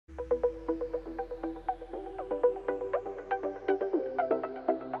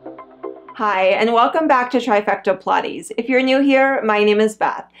Hi, and welcome back to Trifecta Pilates. If you're new here, my name is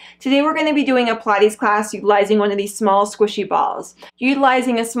Beth. Today we're going to be doing a Pilates class utilizing one of these small squishy balls.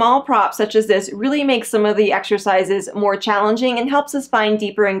 Utilizing a small prop such as this really makes some of the exercises more challenging and helps us find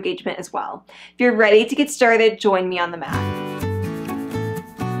deeper engagement as well. If you're ready to get started, join me on the mat.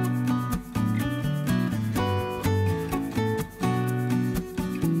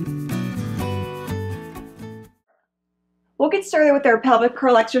 We'll get started with our pelvic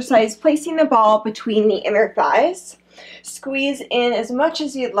curl exercise, placing the ball between the inner thighs. Squeeze in as much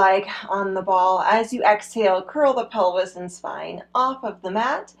as you'd like on the ball. As you exhale, curl the pelvis and spine off of the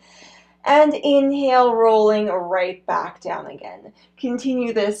mat. And inhale, rolling right back down again.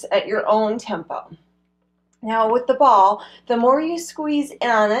 Continue this at your own tempo. Now with the ball, the more you squeeze in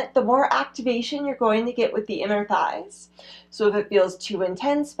on it, the more activation you're going to get with the inner thighs. So if it feels too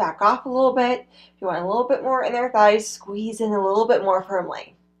intense, back off a little bit. If you want a little bit more inner thighs, squeeze in a little bit more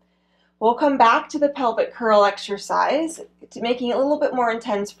firmly. We'll come back to the pelvic curl exercise, to making it a little bit more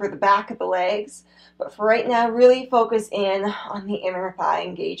intense for the back of the legs. But for right now, really focus in on the inner thigh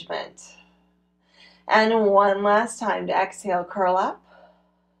engagement. And one last time to exhale, curl up.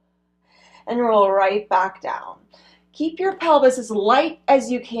 And roll right back down. Keep your pelvis as light as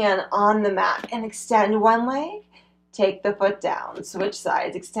you can on the mat and extend one leg, take the foot down. Switch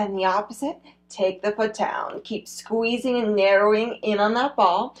sides, extend the opposite, take the foot down. Keep squeezing and narrowing in on that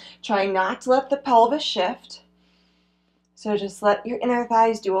ball. Try not to let the pelvis shift. So just let your inner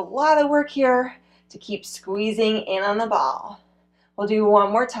thighs do a lot of work here to keep squeezing in on the ball. We'll do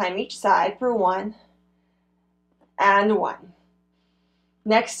one more time each side for 1 and 1.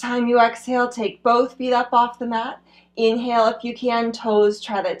 Next time you exhale, take both feet up off the mat. Inhale if you can, toes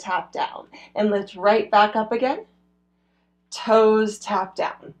try to tap down. And lift right back up again. Toes tap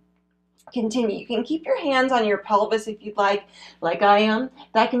down. Continue. You can keep your hands on your pelvis if you'd like I am.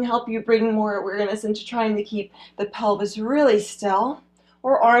 That can help you bring more awareness into trying to keep the pelvis really still.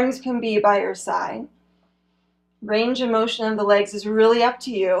 Or arms can be by your side. Range of motion of the legs is really up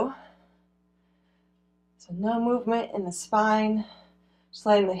to you. So no movement in the spine. Just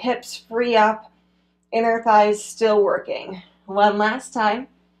letting the hips free up, inner thighs still working. One last time.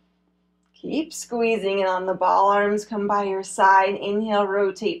 Keep squeezing in on the ball. Arms come by your side. Inhale,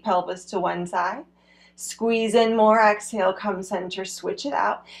 rotate pelvis to one side. Squeeze in more. Exhale, come center. Switch it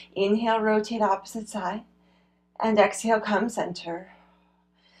out. Inhale, rotate opposite side. And exhale, come center.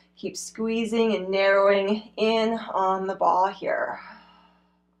 Keep squeezing and narrowing in on the ball here.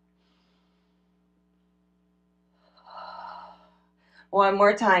 One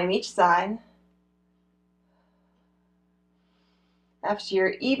more time each side. After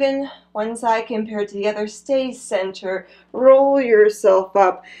you're even one side compared to the other, stay center. Roll yourself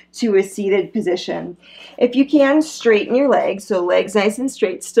up to a seated position. If you can, straighten your legs, so legs nice and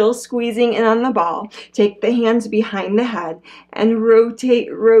straight, still squeezing in on the ball. Take the hands behind the head and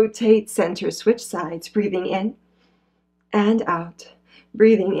rotate center. Switch sides, breathing in and out.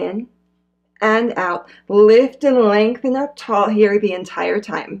 Breathing in and out. Lift and lengthen up tall here the entire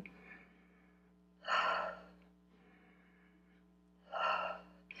time.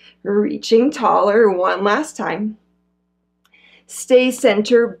 Reaching taller one last time. Stay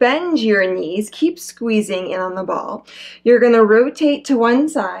center, bend your knees, keep squeezing in on the ball. You're going to rotate to one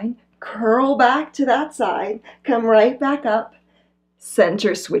side, curl back to that side, come right back up,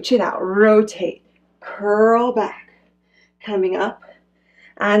 center, switch it out, rotate, curl back, coming up,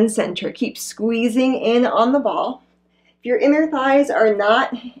 and center. Keep squeezing in on the ball. If your inner thighs are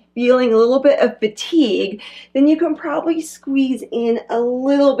not feeling a little bit of fatigue, then you can probably squeeze in a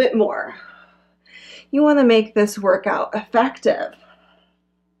little bit more. You want to make this workout effective.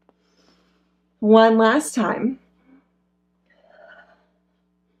 One last time.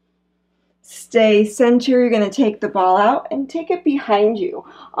 Stay center. You're going to take the ball out and take it behind you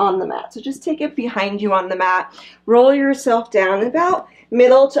on the mat. So just take it behind you on the mat. Roll yourself down about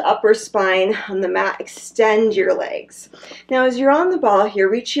middle to upper spine on the mat. Extend your legs. Now as you're on the ball here,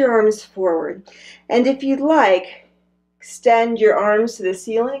 reach your arms forward. And if you'd like, extend your arms to the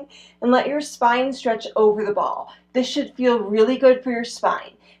ceiling and let your spine stretch over the ball. This should feel really good for your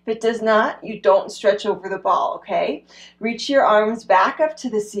spine. If it does not, you don't stretch over the ball, okay? Reach your arms back up to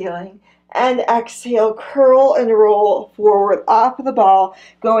the ceiling. And exhale, curl and roll forward off of the ball,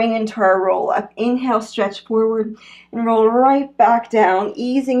 going into our roll up. Inhale, stretch forward and roll right back down,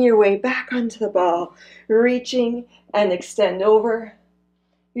 easing your way back onto the ball, reaching and extend over.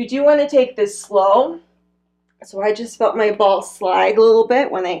 You do want to take this slow. So I just felt my ball slide a little bit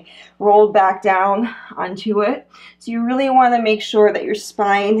when I rolled back down onto it. So you really want to make sure that your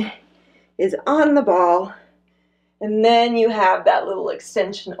spine is on the ball And then you have that little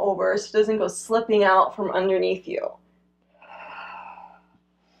extension over so it doesn't go slipping out from underneath you.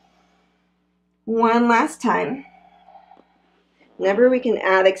 One last time. Whenever we can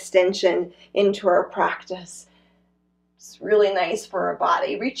add extension into our practice, it's really nice for our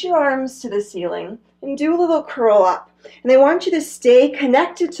body. Reach your arms to the ceiling and do a little curl up. And I want you to stay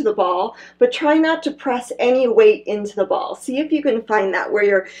connected to the ball, but try not to press any weight into the ball. See if you can find that where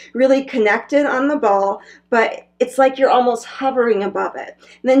you're really connected on the ball, but it's like you're almost hovering above it.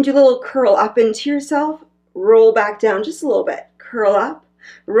 And then do a little curl up into yourself, roll back down just a little bit, curl up,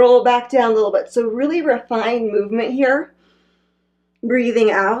 roll back down a little bit. So really refined movement here. Breathing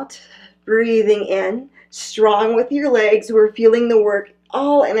out, breathing in, strong with your legs. We're feeling the work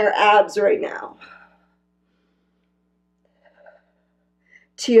all in our abs right now.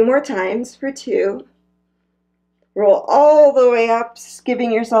 2 more times for 2. Roll all the way up,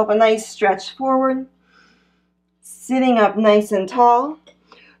 giving yourself a nice stretch forward. Sitting up nice and tall.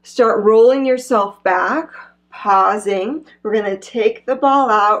 Start rolling yourself back, pausing. We're going to take the ball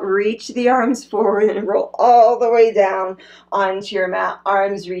out, reach the arms forward, and roll all the way down onto your mat.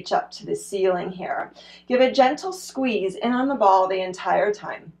 Arms reach up to the ceiling here. Give a gentle squeeze in on the ball the entire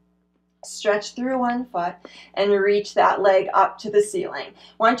time. Stretch through one foot and reach that leg up to the ceiling.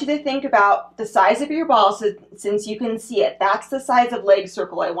 I want you to think about the size of your ball, so since you can see it, that's the size of leg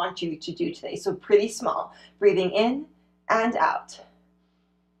circle I want you to do today. So pretty small. Breathing in and out.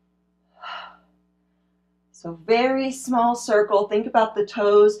 So very small circle. Think about the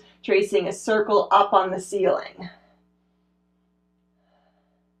toes tracing a circle up on the ceiling.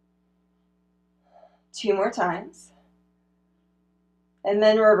 2 more times. And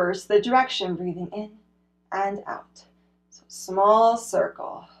then reverse the direction, breathing in and out. So small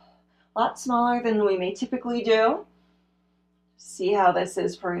circle. A lot smaller than we may typically do. See how this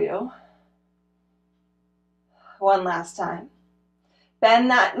is for you. One last time. Bend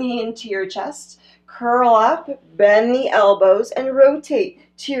that knee into your chest. Curl up, bend the elbows, and rotate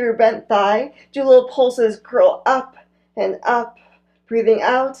to your bent thigh. Do little pulses, curl up and up. Breathing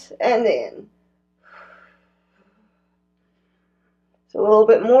out and in. So a little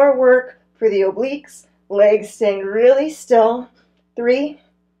bit more work for the obliques. Legs staying really still. 3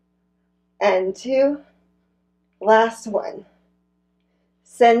 and 2. Last one.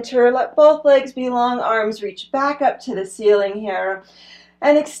 Center, let both legs be long. Arms reach back up to the ceiling here.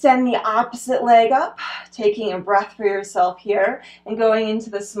 And extend the opposite leg up. Taking a breath for yourself here. And going into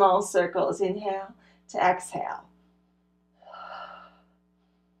the small circles. Inhale to exhale.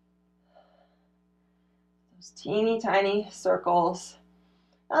 Those teeny tiny circles.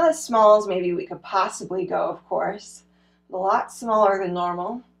 Not as small as maybe we could possibly go, of course. A lot smaller than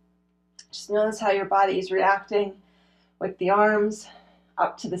normal. Just notice how your body is reacting with the arms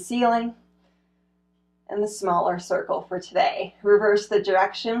up to the ceiling. And the smaller circle for today. Reverse the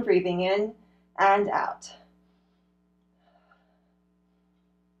direction, breathing in and out.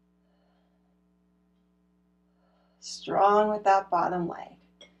 Strong with that bottom leg.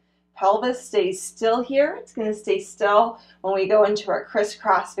 Pelvis stays still here. It's going to stay still when we go into our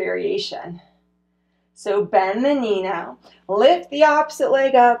crisscross variation. So bend the knee now. Lift the opposite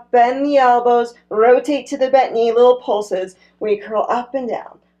leg up. Bend the elbows. Rotate to the bent knee. Little pulses. We curl up and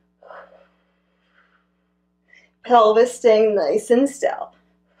down. Pelvis staying nice and still.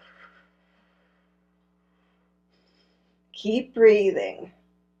 Keep breathing.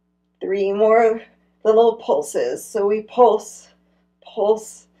 3 more little pulses. So we pulse,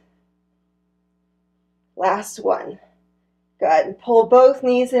 pulse. Last one. Good. Pull both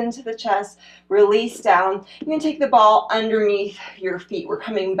knees into the chest. Release down. You're going to take the ball underneath your feet. We're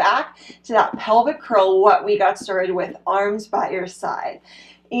coming back to that pelvic curl, what we got started with, arms by your side.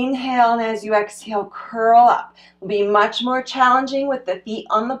 Inhale, and as you exhale, curl up. It'll be much more challenging with the feet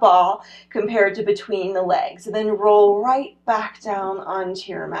on the ball compared to between the legs. And then roll right back down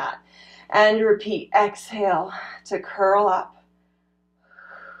onto your mat. And repeat. Exhale to curl up.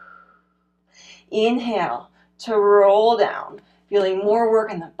 Inhale to roll down. Feeling more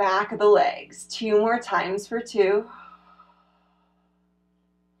work in the back of the legs. 2 more times for 2.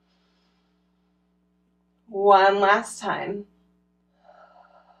 1 last time.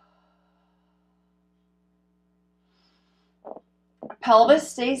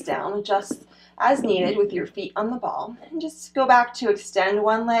 Pelvis stays down, adjust as needed with your feet on the ball. And just go back to extend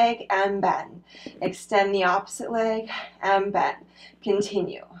one leg and bend. Extend the opposite leg and bend.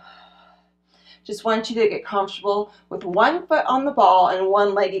 Continue. Just want you to get comfortable with 1 foot on the ball and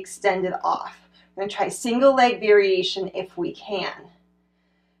 1 leg extended off. We're going to try single leg variation if we can.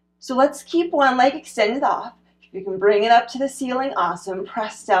 So let's keep 1 leg extended off. You can bring it up to the ceiling, awesome.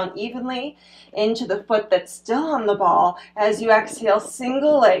 Press down evenly into the foot that's still on the ball. As you exhale,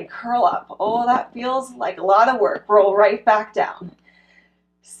 single leg, curl up. Oh, that feels like a lot of work. Roll right back down.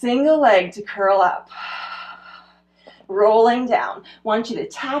 Single leg to curl up. Rolling down. Want you to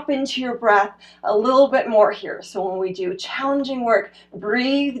tap into your breath a little bit more here. So when we do challenging work,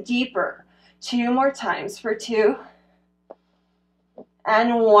 breathe deeper. 2 more times for 2.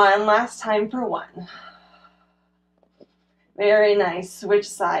 And 1 last time for 1. Very nice. Switch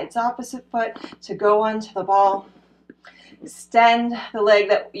sides. Opposite foot to go onto the ball. Extend the leg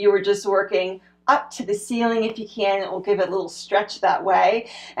that you were just working up to the ceiling if you can. It will give it a little stretch that way.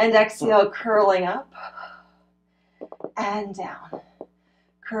 And exhale, curling up and down.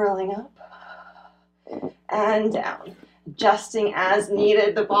 Curling up and down. Adjusting as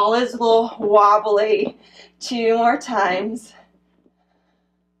needed. The ball is a little wobbly. 2 more times.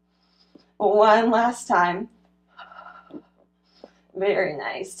 1 last time. Very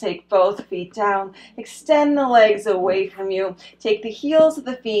nice. Take both feet down. Extend the legs away from you. Take the heels of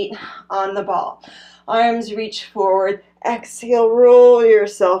the feet on the ball. Arms reach forward. Exhale, roll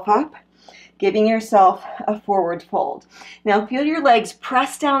yourself up, giving yourself a forward fold. Now feel your legs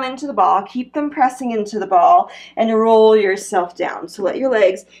press down into the ball. Keep them pressing into the ball and roll yourself down. So let your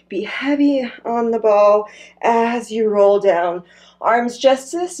legs be heavy on the ball as you roll down. Arms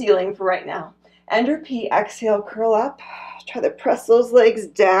just to the ceiling for right now. And repeat. Exhale, curl up. Try to press those legs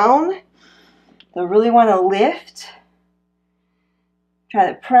down. They'll really want to lift. Try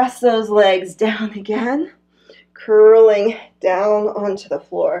to press those legs down again. Curling down onto the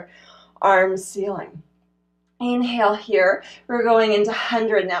floor. Arms ceiling. Inhale here. We're going into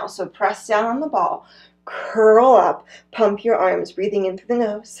 100 now. So press down on the ball. Curl up. Pump your arms. Breathing in through the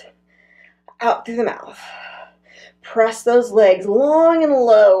nose. Out through the mouth. Press those legs long and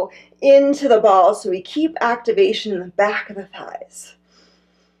low into the ball so we keep activation in the back of the thighs.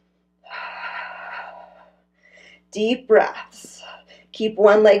 Deep breaths. Keep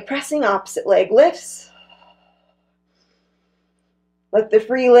one leg pressing, opposite leg lifts. Let the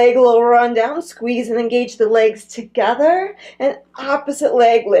free leg a little run down. Squeeze and engage the legs together. And opposite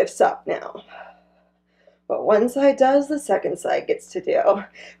leg lifts up now. What one side does, the second side gets to do.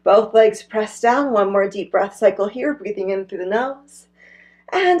 Both legs press down. One more deep breath cycle here. Breathing in through the nose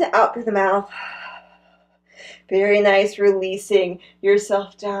and out through the mouth. Very nice. Releasing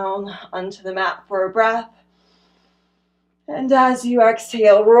yourself down onto the mat for a breath. And as you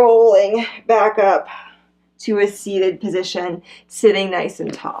exhale, rolling back up to a seated position, sitting nice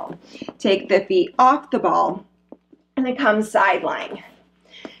and tall. Take the feet off the ball and then come side lying.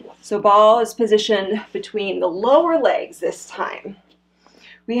 So ball is positioned between the lower legs this time.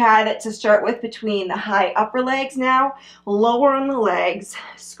 We had it to start with between the high upper legs now, lower on the legs,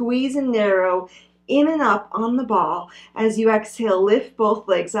 squeeze and narrow, in and up on the ball. As you exhale, lift both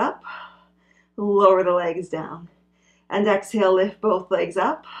legs up, lower the legs down. And exhale, lift both legs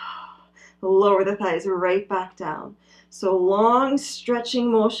up, lower the thighs right back down. So long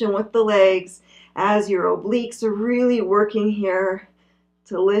stretching motion with the legs as your obliques are really working here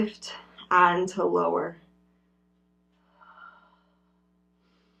to lift and to lower.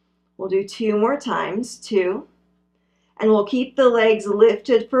 We'll do 2 more times, 2. And we'll keep the legs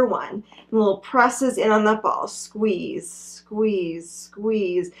lifted for 1. And we'll press us in on the ball. Squeeze, squeeze,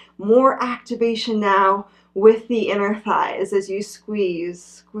 squeeze. More activation now with the inner thighs as you squeeze,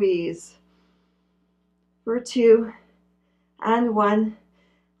 squeeze. For 2 and 1.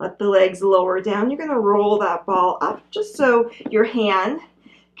 Let the legs lower down. You're going to roll that ball up just so your hand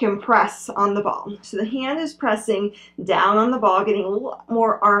can press on the ball. So the hand is pressing down on the ball, getting a little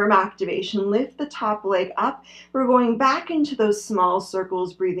more arm activation. Lift the top leg up. We're going back into those small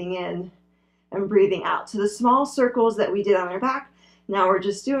circles, breathing in and breathing out. So the small circles that we did on our back, now we're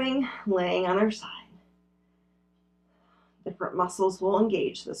just doing laying on our side. Different muscles will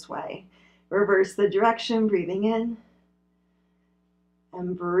engage this way. Reverse the direction, breathing in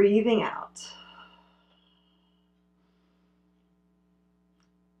and breathing out.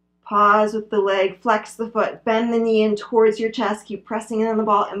 Pause with the leg, flex the foot, bend the knee in towards your chest, keep pressing in on the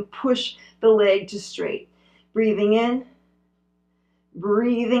ball and push the leg to straight. Breathing in,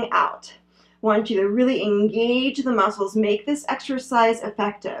 breathing out. I want you to really engage the muscles, make this exercise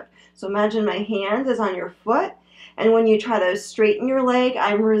effective. So imagine my hand is on your foot, and when you try to straighten your leg,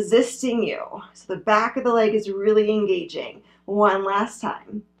 I'm resisting you. So the back of the leg is really engaging. 1 last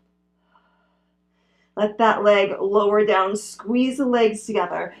time. Let that leg lower down, squeeze the legs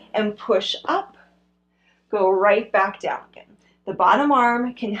together and push up. Go right back down again. The bottom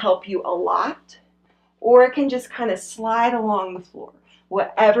arm can help you a lot, or it can just kind of slide along the floor.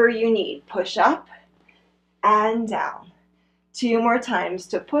 Whatever you need. Push up and down. 2 more times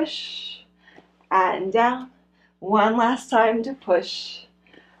to push and down. 1 last time to push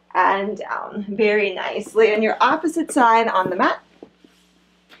and down. Very nicely. On your opposite side on the mat,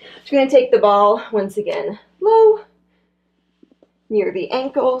 you're going to take the ball once again low, near the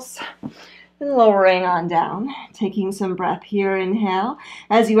ankles, and lowering on down. Taking some breath here, inhale.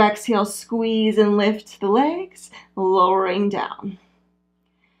 As you exhale, squeeze and lift the legs, lowering down.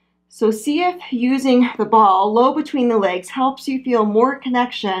 So see if using the ball low between the legs helps you feel more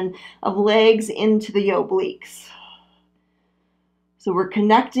connection of legs into the obliques. So we're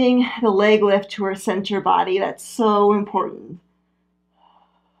connecting the leg lift to our center body. That's so important.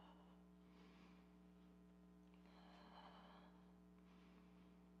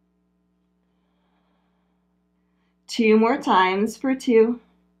 Two more times for 2.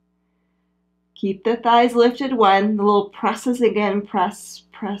 Keep the thighs lifted. 1. The little presses again. Press,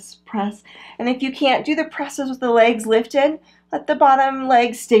 press, press. And if you can't do the presses with the legs lifted, let the bottom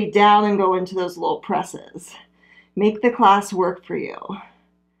legs stay down and go into those little presses. Make the class work for you.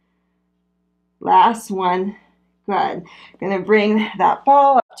 Last one. Good. Going to bring that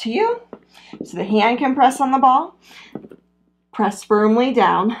ball up to you so the hand can press on the ball. Press firmly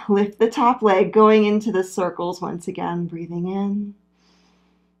down. Lift the top leg, going into the circles once again. Breathing in,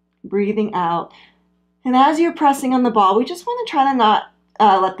 breathing out. And as you're pressing on the ball, we just want to try to not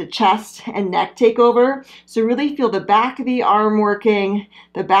let the chest and neck take over. So really feel the back of the arm working,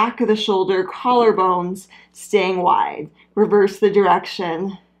 the back of the shoulder, collarbones staying wide. Reverse the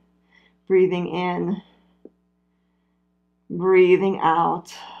direction. Breathing in, breathing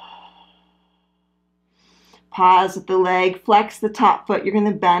out. Pause with the leg, flex the top foot. You're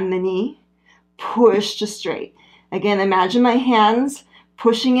going to bend the knee, push to straight. Again, imagine my hands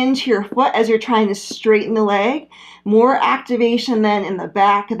pushing into your foot as you're trying to straighten the leg. More activation then in the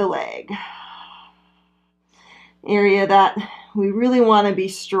back of the leg. Area that we really want to be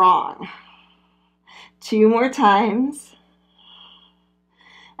strong. 2 more times.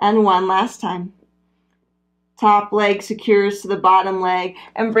 And 1 last time. Top leg secures to the bottom leg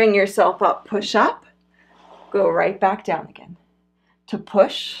and bring yourself up. Push up. Go right back down again. To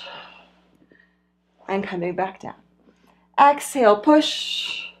push and coming back down. Exhale,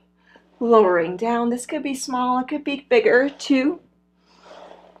 push, lowering down. This could be small, it could be bigger. 2.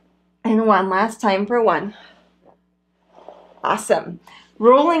 And 1 last time for 1. Awesome.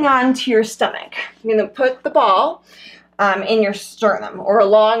 Rolling onto your stomach. You're going to put the ball in your sternum or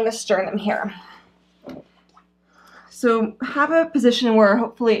along the sternum here. So have a position where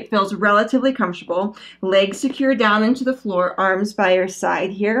hopefully it feels relatively comfortable. Legs secure down into the floor, arms by your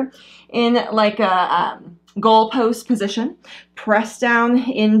side here in like a goalpost position. Press down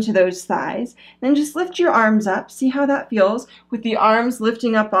into those thighs. Then just lift your arms up. See how that feels with the arms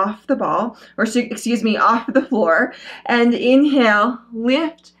lifting up off the ball, or excuse me, off the floor. And inhale,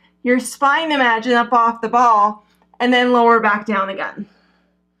 lift your spine, imagine, up off the ball, and then lower back down again.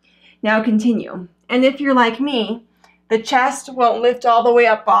 Now continue. And if you're like me, the chest won't lift all the way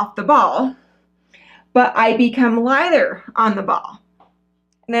up off the ball, but I become lighter on the ball.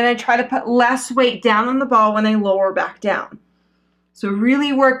 And then I try to put less weight down on the ball when I lower back down. So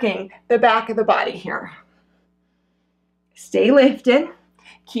really working the back of the body here. Stay lifted.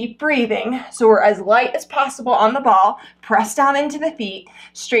 Keep breathing. So we're as light as possible on the ball. Press down into the feet.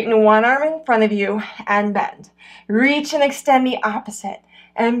 Straighten one arm in front of you and bend. Reach and extend the opposite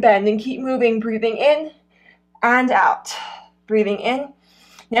and bend and keep moving. Breathing in and out. Breathing in.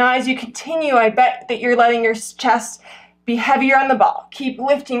 Now as you continue, I bet that you're letting your chest be heavier on the ball. Keep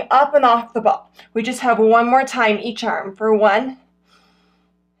lifting up and off the ball. We just have 1 more time each arm for 1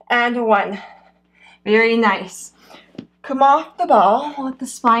 and 1. Very nice. Come off the ball. Let the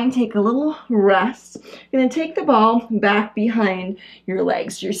spine take a little rest. You're going to take the ball back behind your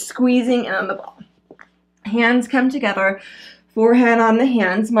legs. You're squeezing in on the ball. Hands come together. Forehead on the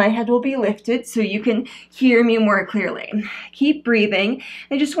hands. My head will be lifted so you can hear me more clearly. Keep breathing.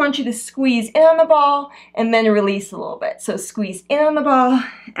 I just want you to squeeze in on the ball and then release a little bit. So squeeze in on the ball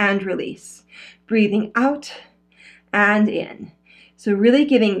and release. Breathing out and in. So really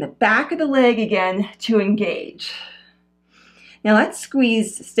getting the back of the leg again to engage. Now let's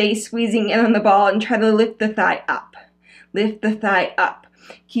squeeze, stay squeezing in on the ball and try to lift the thigh up. Lift the thigh up.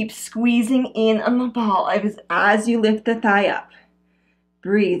 Keep squeezing in on the ball as you lift the thigh up.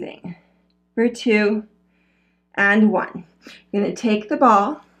 Breathing for 2 and 1. You're going to take the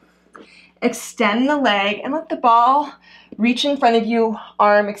ball, extend the leg, and let the ball reach in front of you,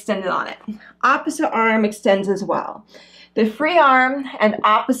 arm extended on it. Opposite arm extends as well. The free arm and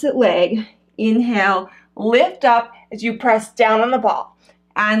opposite leg, inhale, lift up as you press down on the ball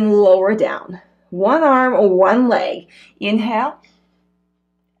and lower down. One arm, one leg. Inhale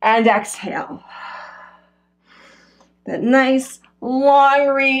and exhale. That nice long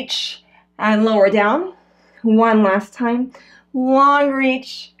reach and lower down. One last time. Long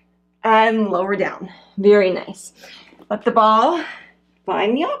reach and lower down. Very nice. Let the ball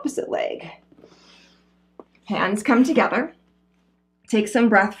find the opposite leg. Hands come together. Take some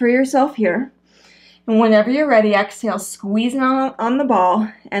breath for yourself here. And whenever you're ready, exhale, squeeze on the ball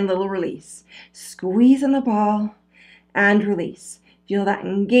and little release. Squeeze on the ball and release. Feel that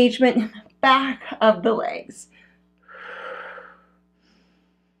engagement in the back of the legs.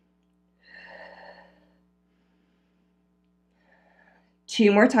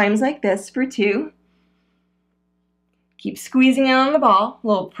 Two more times like this for 2. Keep squeezing in on the ball. A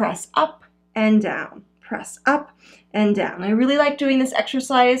little press up and down. Press up and down. I really like doing this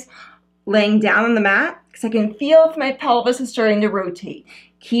exercise laying down on the mat because I can feel if my pelvis is starting to rotate.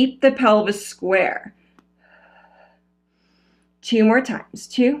 Keep the pelvis square. 2 more times.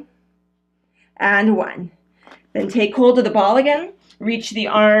 2 and 1. Then take hold of the ball again. Reach the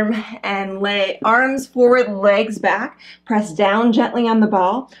arm and lay arms forward, legs back. Press down gently on the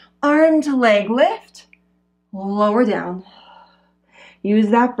ball. Arm to leg lift. Lower down. Use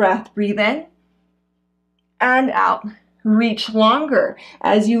that breath. Breathe in and out. Reach longer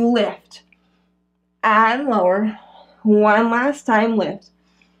as you lift and lower. One last time, lift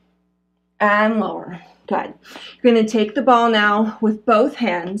and lower. Good. You're going to take the ball now with both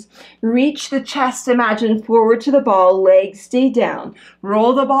hands. Reach the chest, imagine forward to the ball, legs stay down.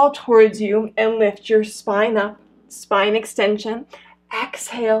 Roll the ball towards you and lift your spine up, spine extension.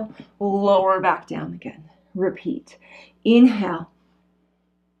 Exhale, lower back down again. Repeat. Inhale.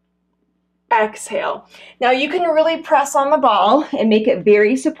 Exhale. Now you can really press on the ball and make it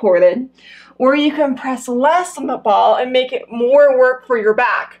very supported, or you can press less on the ball and make it more work for your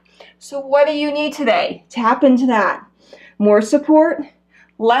back. So what do you need today? Tap into that. More support,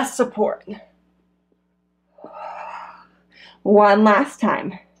 less support. One last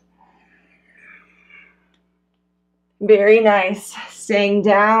time. Very nice. Staying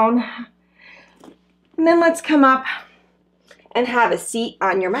down. And then let's come up and have a seat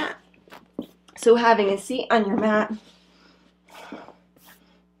on your mat. So having a seat on your mat,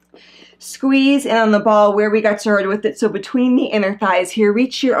 squeeze in on the ball where we got started with it. So between the inner thighs here,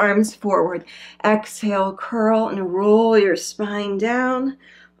 reach your arms forward. Exhale, curl and roll your spine down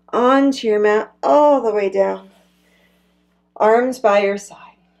onto your mat all the way down. Arms by your side.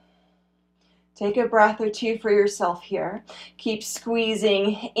 Take a breath or 2 for yourself here. Keep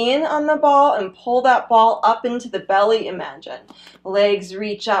squeezing in on the ball and pull that ball up into the belly, imagine. Legs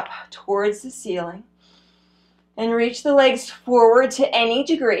reach up towards the ceiling. And reach the legs forward to any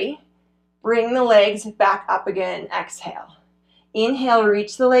degree. Bring the legs back up again. Exhale. Inhale,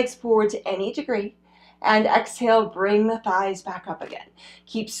 reach the legs forward to any degree. And exhale, bring the thighs back up again.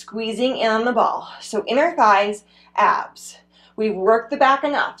 Keep squeezing in on the ball. So inner thighs, abs. We've worked the back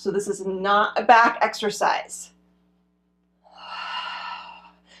enough, so this is not a back exercise.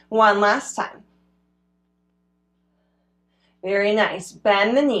 One last time. Very nice.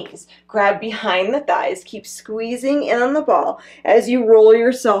 Bend the knees. Grab behind the thighs. Keep squeezing in on the ball as you roll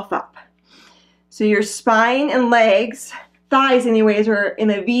yourself up. So your spine and legs, thighs anyways, are in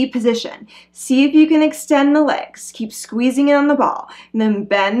a V position. See if you can extend the legs. Keep squeezing in on the ball. And then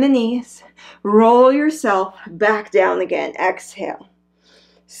bend the knees. Roll yourself back down again. Exhale.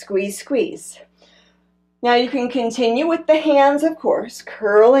 Squeeze, squeeze. Now you can continue with the hands, of course,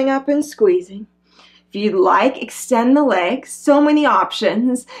 curling up and squeezing. If you'd like, extend the legs. So many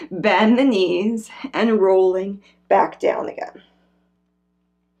options. Bend the knees and rolling back down again.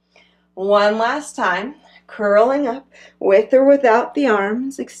 One last time. Curling up with or without the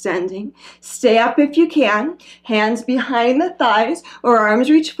arms, extending. Stay up if you can. Hands behind the thighs or arms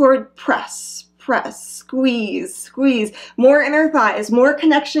reach forward. Press, press, squeeze, squeeze. More inner thighs, more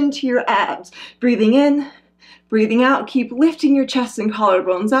connection to your abs. Breathing in, breathing out. Keep lifting your chest and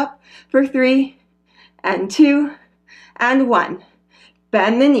collarbones up for 3 and 2 and 1.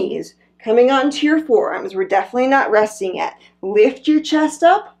 Bend the knees. Coming onto your forearms. We're definitely not resting yet. Lift your chest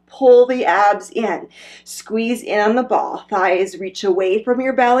up. Pull the abs in. Squeeze in on the ball. Thighs reach away from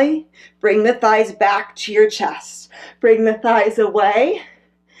your belly. Bring the thighs back to your chest. Bring the thighs away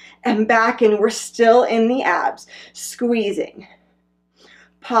and back, and we're still in the abs. Squeezing.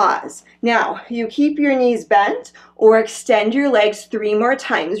 Pause. Now, you keep your knees bent or extend your legs 3 more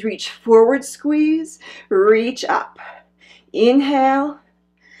times. Reach forward, squeeze, reach up. Inhale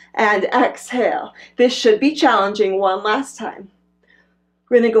and exhale. This should be challenging. One last time.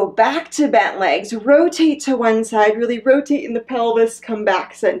 We're going to go back to bent legs, rotate to one side, really rotate in the pelvis, come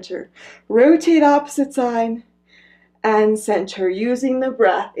back center. Rotate opposite side and center, using the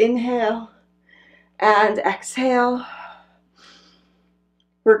breath. Inhale and exhale.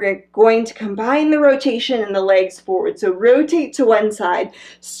 We're going to combine the rotation and the legs forward. So rotate to one side,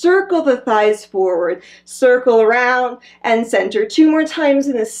 circle the thighs forward, circle around and center. 2 more times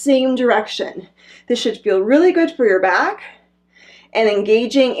in the same direction. This should feel really good for your back and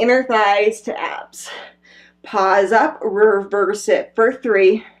engaging inner thighs to abs. Pause up, reverse it for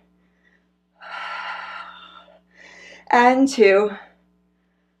 3 and 2.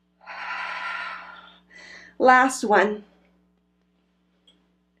 Last one.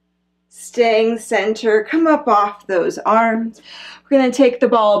 Staying center, come up off those arms. We're going to take the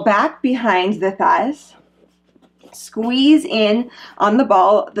ball back behind the thighs. Squeeze in on the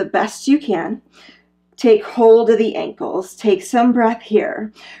ball the best you can. Take hold of the ankles. Take some breath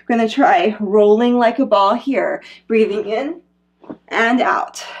here. We're going to try rolling like a ball here. Breathing in and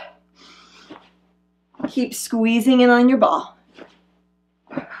out. Keep squeezing in on your ball.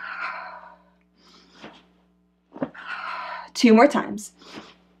 2 more times.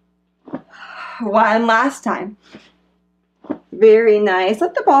 1 last time. Very nice.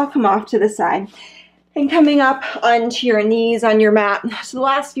 Let the ball come off to the side. And coming up onto your knees on your mat. So the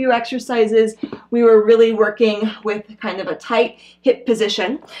last few exercises, we were really working with kind of a tight hip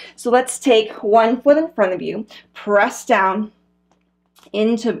position. So let's take one foot in front of you, press down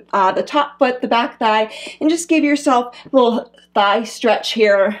into the top foot, the back thigh, and just give yourself a little thigh stretch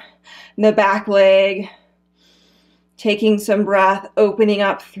here, the back leg. Taking some breath, opening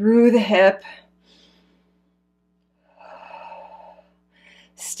up through the hip.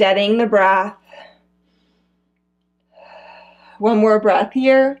 Steadying the breath. One more breath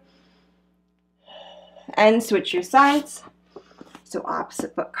here. And switch your sides. So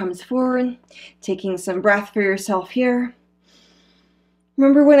opposite foot comes forward. Taking some breath for yourself here.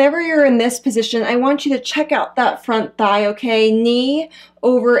 Remember, whenever you're in this position, I want you to check out that front thigh, okay? Knee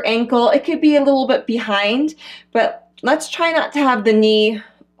over ankle. It could be a little bit behind, but let's try not to have the knee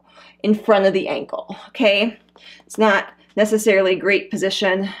in front of the ankle, okay? It's not necessarily a great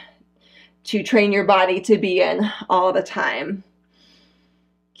position to train your body to be in all the time.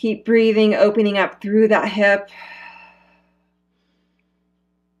 Keep breathing, opening up through that hip.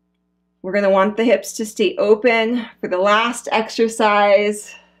 We're going to want the hips to stay open for the last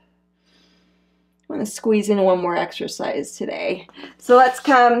exercise. I want to squeeze in one more exercise today. So let's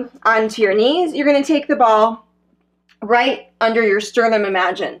come onto your knees. You're going to take the ball right under your sternum,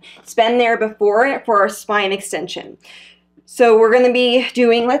 imagine. It's been there before for our spine extension. So we're going to be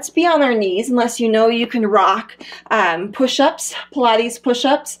doing, let's be on our knees, unless you know you can rock push-ups, Pilates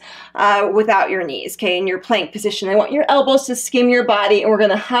push-ups without your knees, okay, in your plank position. I want your elbows to skim your body, and we're going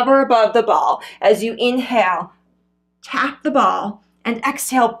to hover above the ball. As you inhale, tap the ball, and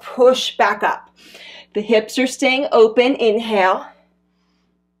exhale, push back up. The hips are staying open. Inhale.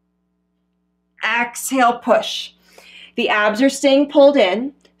 Exhale, push. The abs are staying pulled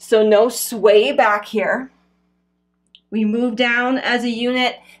in, so no sway back here. We move down as a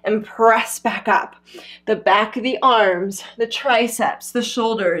unit and press back up. The back of the arms, the triceps, the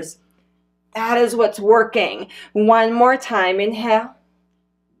shoulders. That is what's working. One more time. Inhale.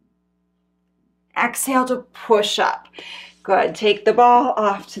 Exhale to push up. Good. Take the ball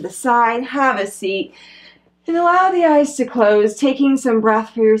off to the side. Have a seat. And allow the eyes to close, taking some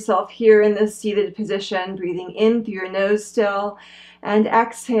breath for yourself here in this seated position. Breathing in through your nose still. And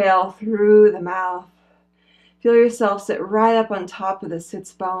exhale through the mouth. Feel yourself sit right up on top of the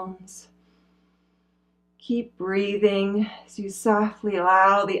sits bones. Keep breathing as you softly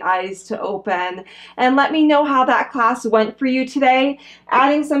allow the eyes to open. And let me know how that class went for you today.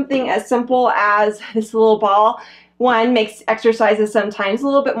 Adding something as simple as this little ball. One, makes exercises sometimes a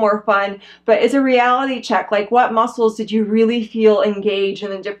little bit more fun, but it's a reality check. Like, what muscles did you really feel engaged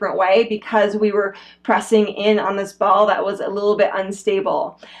in a different way because we were pressing in on this ball that was a little bit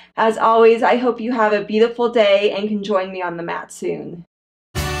unstable? As always, I hope you have a beautiful day and can join me on the mat soon.